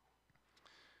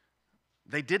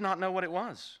 They did not know what it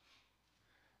was.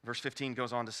 Verse 15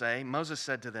 goes on to say, Moses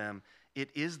said to them, "It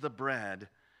is the bread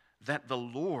that the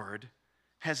Lord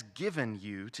has given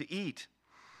you to eat.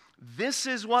 This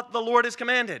is what the Lord has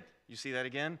commanded." You see that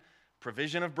again?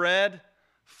 Provision of bread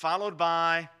followed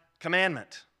by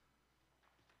commandment.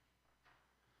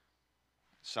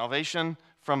 Salvation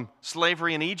from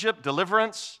slavery in Egypt,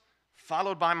 deliverance,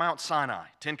 followed by Mount Sinai,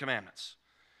 10 Commandments.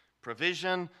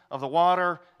 Provision of the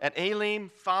water at Elim,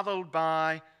 followed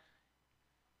by,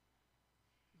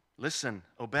 listen,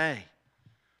 obey.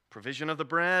 Provision of the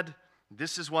bread,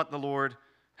 this is what the Lord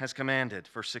has commanded.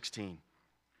 Verse 16.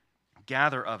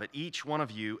 Gather of it, each one of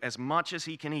you, as much as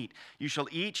he can eat. You shall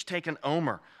each take an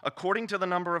omer, according to the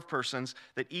number of persons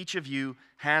that each of you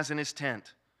has in his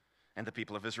tent. And the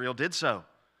people of Israel did so.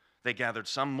 They gathered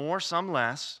some more, some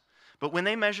less. But when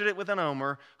they measured it with an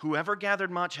omer, whoever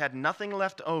gathered much had nothing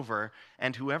left over,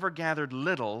 and whoever gathered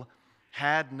little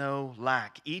had no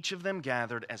lack. Each of them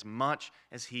gathered as much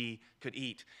as he could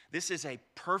eat. This is a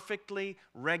perfectly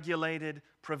regulated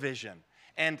provision.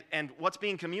 And what's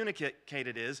being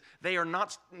communicated is they're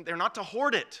not to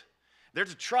hoard it. They're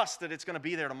to trust that it's going to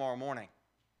be there tomorrow morning.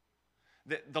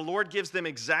 The Lord gives them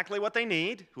exactly what they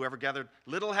need. Whoever gathered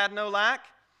little had no lack.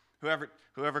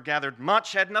 Whoever gathered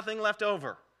much had nothing left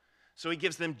over. So he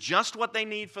gives them just what they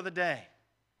need for the day.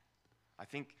 I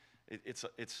think it's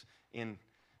in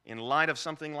light of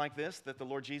something like this that the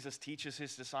Lord Jesus teaches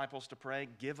his disciples to pray,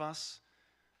 give us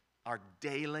our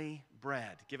daily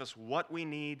bread. Give us what we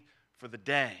need for the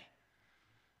day.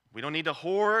 We don't need to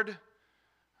hoard.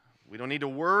 We don't need to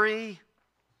worry.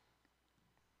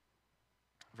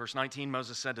 Verse 19,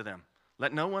 Moses said to them,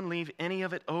 "Let no one leave any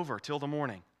of it over till the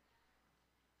morning."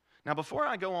 Now, before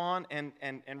I go on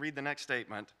and read the next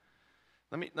statement,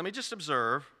 let me just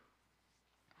observe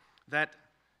that,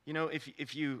 you know,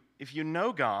 if you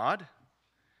know God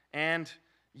and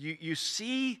you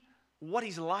see what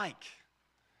he's like,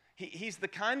 he's the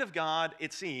kind of God,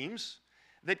 it seems,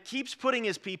 that keeps putting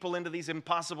his people into these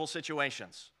impossible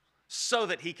situations so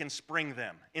that he can spring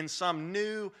them in some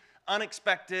new,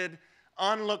 unexpected,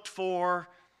 unlooked for,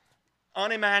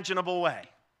 unimaginable way.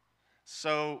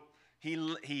 So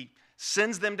he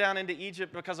sends them down into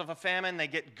Egypt because of a famine. They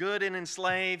get good and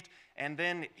enslaved, and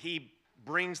then he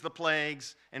brings the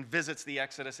plagues and visits the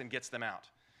Exodus and gets them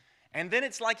out. And then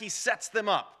it's like he sets them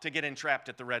up to get entrapped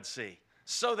at the Red Sea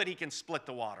so that he can split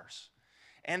the waters.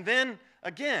 And then,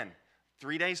 again,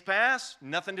 3 days pass,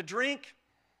 nothing to drink.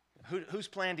 Whose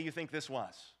plan do you think this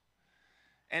was?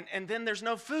 And then there's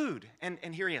no food,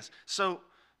 and here he is. So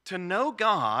to know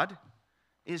God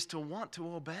is to want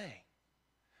to obey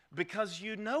because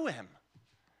you know him,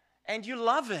 and you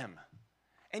love him,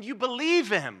 and you believe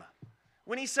him.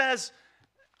 When he says,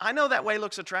 I know that way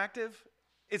looks attractive,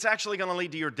 it's actually going to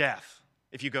lead to your death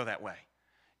if you go that way.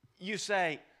 You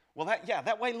say, well,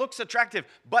 that way looks attractive,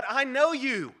 but I know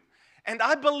you, and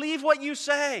I believe what you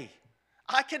say.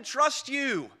 I can trust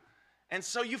you. And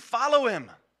so you follow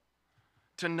him.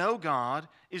 To know God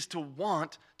is to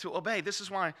want to obey. This is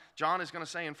why John is going to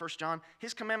say in 1 John,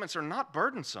 his commandments are not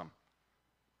burdensome.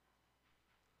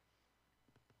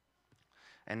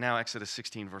 And now Exodus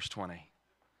 16, verse 20.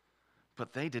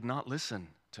 But they did not listen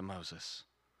to Moses.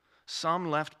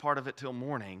 Some left part of it till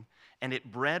morning, and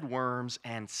it bred worms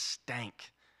and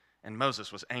stank. And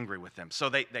Moses was angry with them. So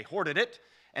they hoarded it,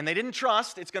 and they didn't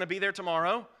trust it's going to be there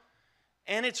tomorrow,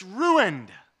 and it's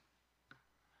ruined.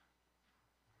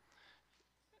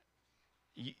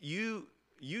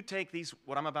 You take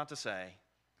what I'm about to say,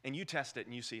 and you test it,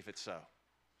 and you see if it's so.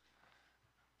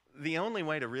 The only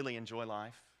way to really enjoy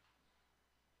life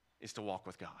is to walk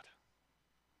with God.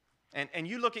 And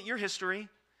you look at your history,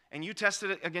 and you test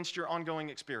it against your ongoing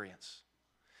experience.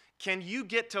 Can you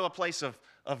get to a place of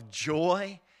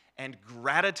joy and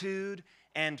gratitude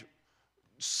and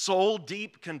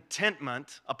soul-deep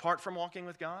contentment apart from walking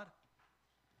with God?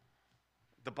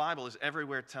 The Bible is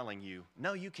everywhere telling you,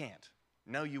 no, you can't.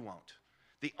 No, you won't.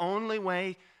 The only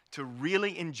way to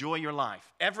really enjoy your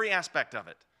life, every aspect of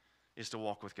it, is to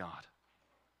walk with God.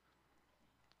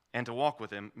 And to walk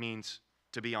with him means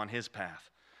to be on his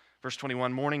path. Verse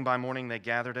 21, morning by morning they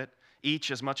gathered it.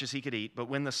 each as much as he could eat, but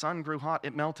when the sun grew hot,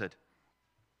 it melted.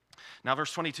 Now,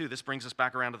 verse 22, this brings us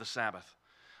back around to the Sabbath.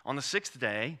 On the sixth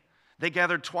day, they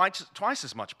gathered twice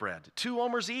as much bread, 2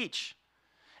 omers each.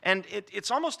 And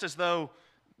it's almost as though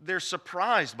they're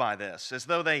surprised by this, as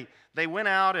though they went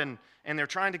out and they're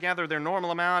trying to gather their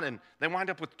normal amount, and they wind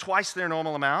up with twice their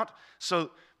normal amount.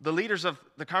 So the leaders of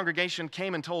the congregation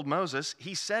came and told Moses.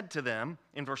 He said to them,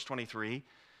 in verse 23,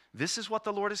 "This is what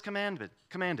the Lord has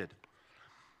commanded.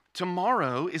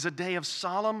 Tomorrow is a day of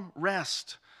solemn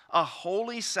rest, a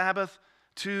holy Sabbath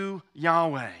to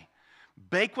Yahweh.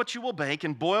 Bake what you will bake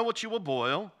and boil what you will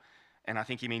boil." And I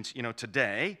think he means,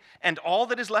 today. "And all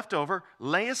that is left over,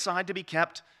 lay aside to be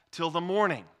kept till the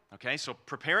morning." Okay, so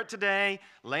prepare it today,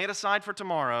 lay it aside for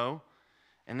tomorrow.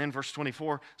 And then verse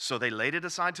 24, "So they laid it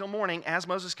aside till morning, as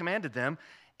Moses commanded them,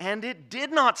 and it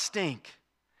did not stink,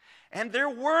 and there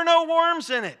were no worms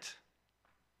in it."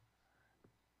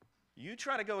 You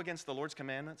try to go against the Lord's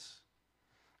commandments,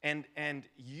 and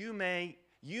you may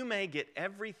get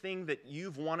everything that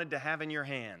you've wanted to have in your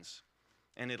hands,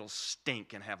 and it'll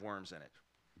stink and have worms in it.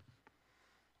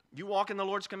 You walk in the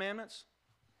Lord's commandments,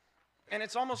 and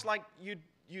it's almost like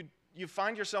you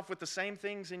find yourself with the same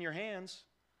things in your hands,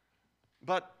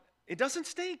 but it doesn't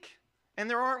stink, and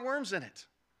there aren't worms in it.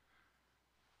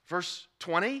 Verse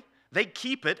 20, "They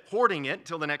keep it, hoarding it,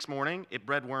 till the next morning. It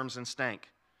bred worms and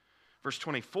stank." Verse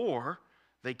 24,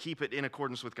 "They keep it in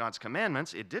accordance with God's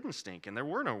commandments. It didn't stink, and there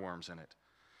were no worms in it."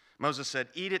 Moses said,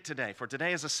 "Eat it today, for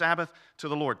today is a Sabbath to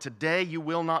the Lord. Today you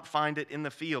will not find it in the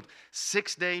field.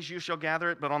 6 days you shall gather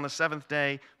it, but on the 7th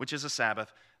day, which is a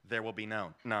Sabbath, there will be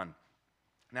none."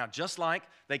 Now, just like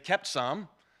they kept some,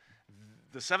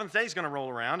 the 7th day is going to roll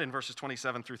around in verses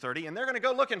 27 through 30, and they're going to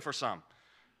go looking for some.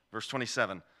 Verse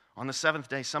 27, "On the 7th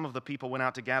day, some of the people went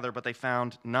out to gather, but they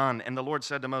found none. And the Lord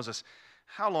said to Moses,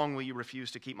 'How long will you refuse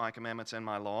to keep my commandments and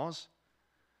my laws?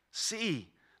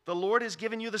 See, the Lord has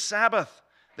given you the Sabbath.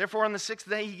 Therefore, on the 6th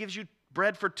day, he gives you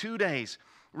bread for 2 days.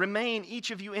 Remain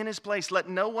each of you in his place. Let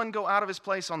no one go out of his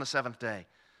place on the 7th day.'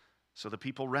 So the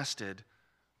people rested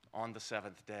on the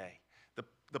 7th day."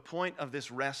 The point of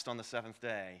this rest on the 7th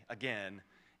day, again,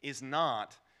 is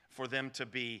not for them to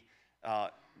be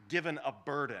given a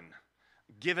burden,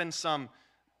 given some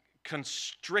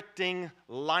constricting,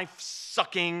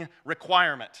 life-sucking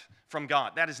requirement from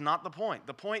God. That is not the point.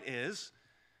 The point is,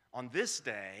 on this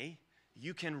day,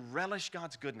 you can relish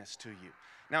God's goodness to you.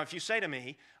 Now, if you say to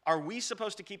me, "Are we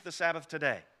supposed to keep the Sabbath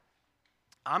today?"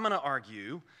 I'm going to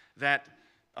argue that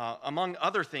among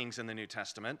other things in the New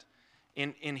Testament,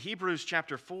 in Hebrews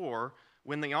chapter 4,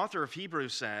 when the author of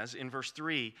Hebrews says in verse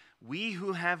 3, "We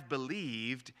who have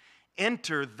believed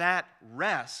enter that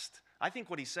rest," I think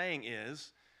what he's saying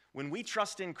is, when we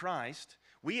trust in Christ,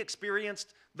 we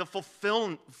experienced the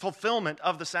fulfillment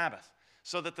of the Sabbath,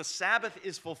 so that the Sabbath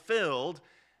is fulfilled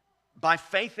by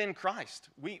faith in Christ.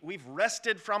 We've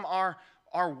rested from our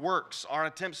works, our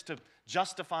attempts to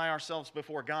justify ourselves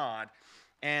before God,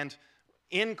 and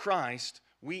in Christ,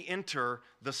 we enter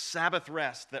the Sabbath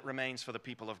rest that remains for the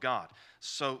people of God.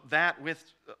 So that,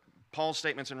 with Paul's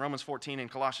statements in Romans 14 and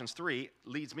Colossians 3,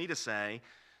 leads me to say,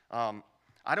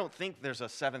 I don't think there's a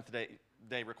 7th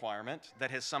day requirement that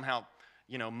has somehow,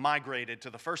 migrated to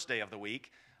the first day of the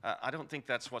week. I don't think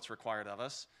that's what's required of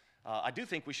us. I do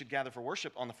think we should gather for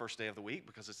worship on the first day of the week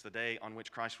because it's the day on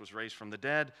which Christ was raised from the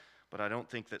dead, but I don't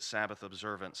think that Sabbath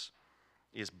observance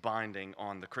is binding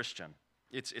on the Christian.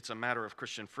 It's a matter of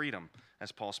Christian freedom,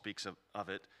 as Paul speaks of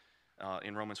it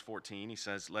in Romans 14. He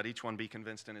says, "Let each one be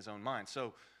convinced in his own mind."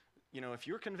 So, if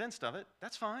you're convinced of it,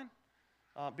 that's fine.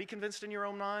 Be convinced in your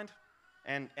own mind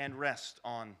and rest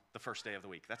on the first day of the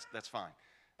week. That's fine.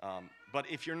 But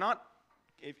if you're not,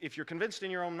 if you're convinced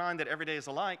in your own mind that every day is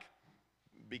alike,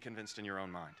 be convinced in your own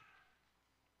mind.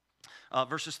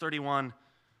 Verses 31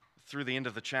 through the end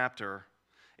of the chapter,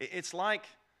 it's like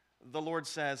the Lord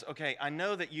says, "Okay, I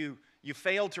know that you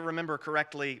failed to remember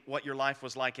correctly what your life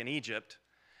was like in Egypt,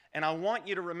 and I want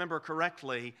you to remember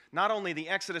correctly not only the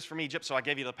exodus from Egypt, so I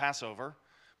gave you the Passover,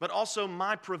 but also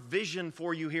my provision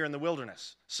for you here in the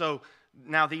wilderness." So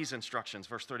now these instructions,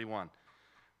 verse 31.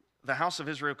 "The house of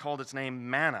Israel called its name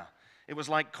manna. It was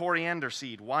like coriander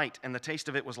seed, white, and the taste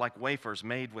of it was like wafers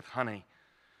made with honey."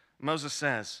 Moses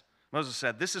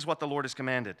said, "This is what the Lord has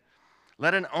commanded.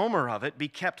 Let an omer of it be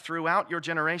kept throughout your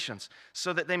generations,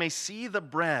 so that they may see the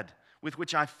bread with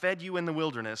which I fed you in the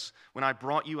wilderness when I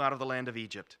brought you out of the land of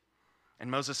Egypt."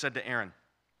 And Moses said to Aaron,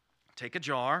 "Take a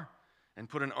jar and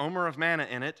put an omer of manna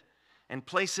in it and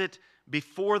place it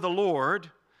before the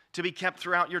Lord to be kept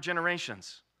throughout your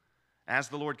generations." As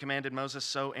the Lord commanded Moses,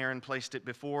 so Aaron placed it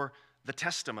before the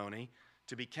testimony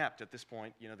to be kept. At this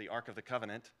point, the Ark of the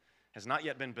Covenant has not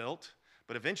yet been built,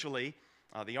 but eventually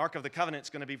the Ark of the Covenant is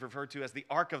going to be referred to as the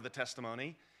Ark of the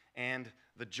Testimony, and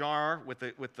the jar with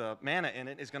the manna in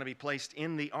it is going to be placed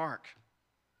in the ark.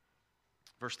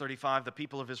 Verse 35, the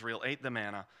people of Israel ate the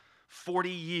manna 40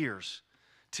 years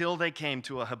till they came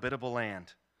to a habitable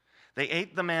land. They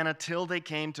ate the manna till they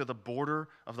came to the border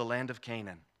of the land of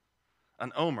Canaan.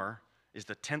 An omer is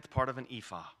the 10th part of an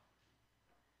ephah.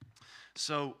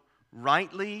 So,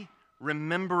 rightly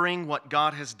remembering what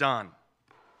God has done,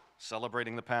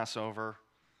 celebrating the Passover,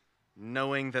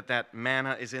 knowing that that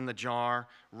manna is in the jar,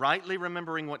 rightly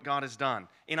remembering what God has done.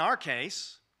 In our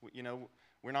case,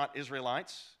 we're not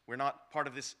Israelites. We're not part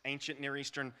of this ancient Near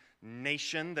Eastern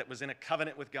nation that was in a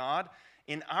covenant with God.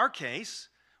 In our case,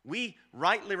 we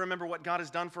rightly remember what God has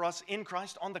done for us in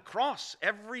Christ on the cross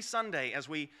every Sunday as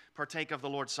we partake of the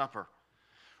Lord's Supper.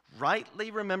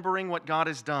 Rightly remembering what God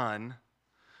has done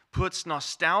puts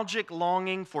nostalgic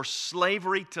longing for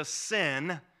slavery to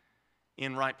sin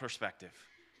in right perspective.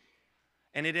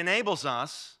 And it enables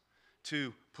us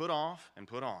to put off and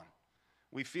put on.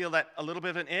 We feel that a little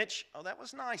bit of an itch. Oh, that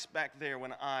was nice back there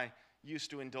when I used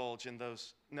to indulge in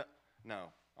those. No,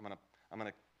 I'm going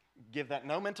to give that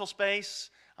no mental space.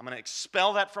 I'm going to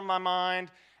expel that from my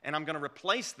mind, and I'm going to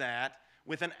replace that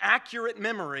with an accurate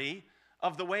memory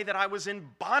of the way that I was in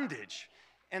bondage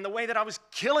and the way that I was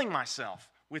killing myself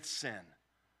with sin.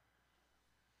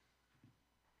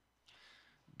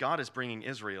 God is bringing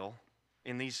Israel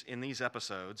in these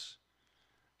episodes.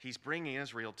 He's bringing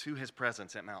Israel to his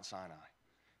presence at Mount Sinai.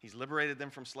 He's liberated them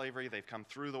from slavery. They've come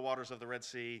through the waters of the Red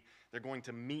Sea. They're going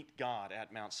to meet God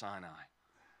at Mount Sinai.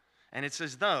 And it's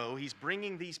as though he's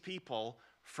bringing these people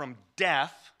from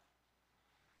death,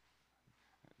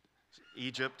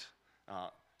 Egypt,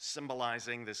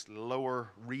 symbolizing this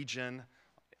lower region,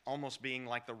 almost being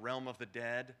like the realm of the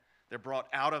dead. They're brought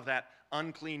out of that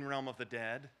unclean realm of the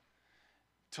dead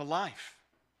to life.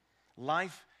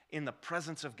 Life in the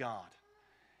presence of God.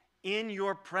 In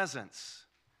your presence,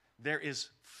 there is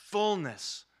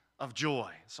fullness of joy,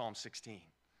 Psalm 16.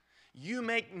 You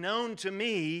make known to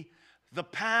me the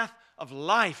path of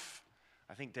life.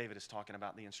 I think David is talking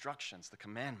about the instructions, the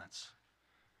commandments.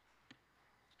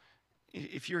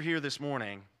 If you're here this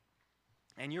morning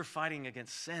and you're fighting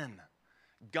against sin,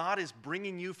 God is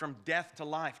bringing you from death to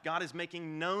life. God is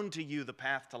making known to you the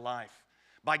path to life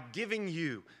by giving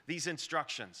you these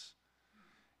instructions.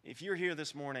 If you're here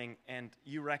this morning and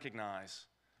you recognize,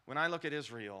 when I look at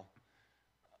Israel,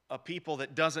 a people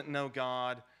that doesn't know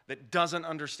God, that doesn't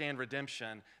understand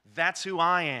redemption, that's who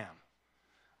I am.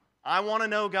 I want to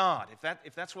know God.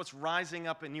 If that's what's rising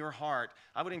up in your heart,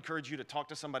 I would encourage you to talk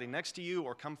to somebody next to you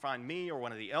or come find me or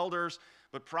one of the elders,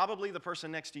 but probably the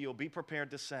person next to you will be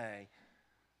prepared to say,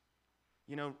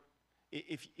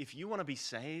 if you want to be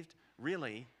saved,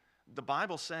 really, the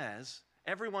Bible says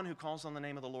everyone who calls on the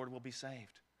name of the Lord will be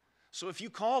saved. So if you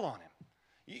call on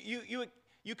him,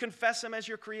 you confess him as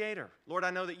your creator. Lord,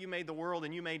 I know that you made the world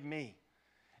and you made me.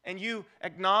 And you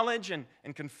acknowledge and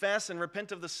confess and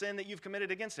repent of the sin that you've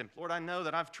committed against him. Lord, I know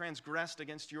that I've transgressed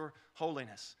against your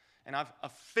holiness and I've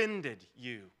offended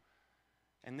you.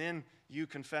 And then you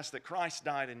confess that Christ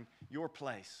died in your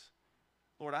place.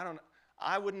 Lord,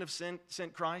 I wouldn't have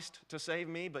sent Christ to save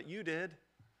me, but you did.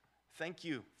 Thank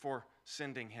you for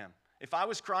sending him. If I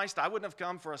was Christ, I wouldn't have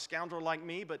come for a scoundrel like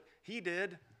me, but he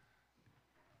did.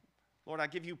 Lord, I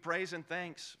give you praise and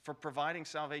thanks for providing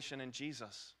salvation in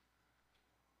Jesus.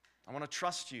 I want to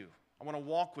trust you. I want to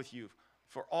walk with you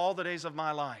for all the days of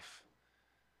my life.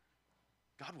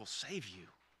 God will save you.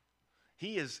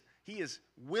 He is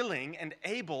willing and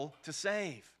able to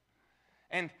save.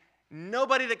 And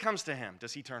nobody that comes to him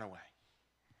does he turn away.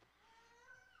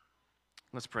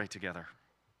 Let's pray together.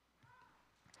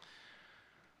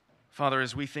 Father,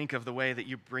 as we think of the way that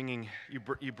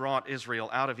you brought Israel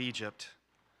out of Egypt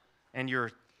and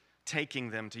you're taking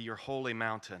them to your holy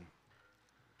mountain,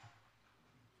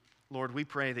 Lord, we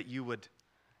pray that you would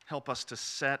help us to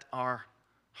set our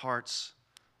hearts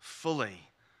fully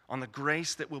on the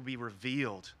grace that will be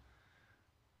revealed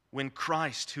when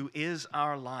Christ, who is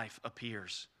our life,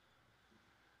 appears.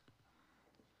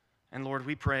 And Lord,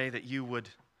 we pray that you would,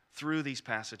 through these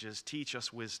passages, teach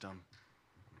us wisdom.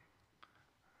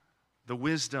 The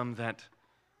wisdom that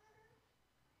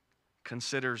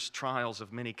considers trials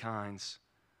of many kinds,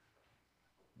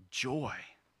 joy.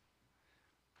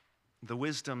 The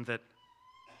wisdom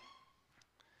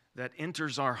that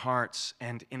enters our hearts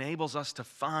and enables us to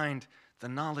find the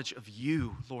knowledge of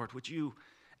you, Lord. Would you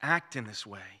act in this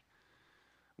way?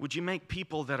 Would you make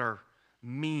people that are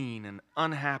mean and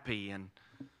unhappy and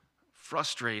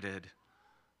frustrated,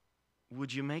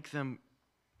 would you make them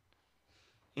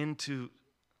into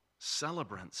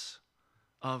celebrants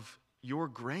of your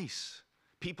grace,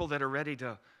 people that are ready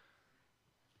to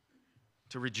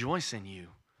rejoice in you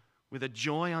with a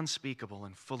joy unspeakable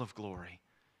and full of glory.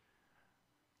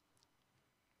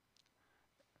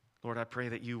 Lord, I pray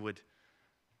that you would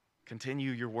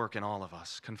continue your work in all of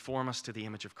us. Conform us to the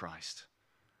image of Christ.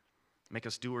 Make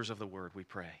us doers of the word, we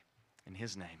pray. In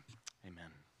his name,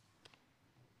 amen.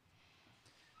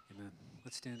 Amen.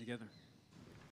 Let's stand together.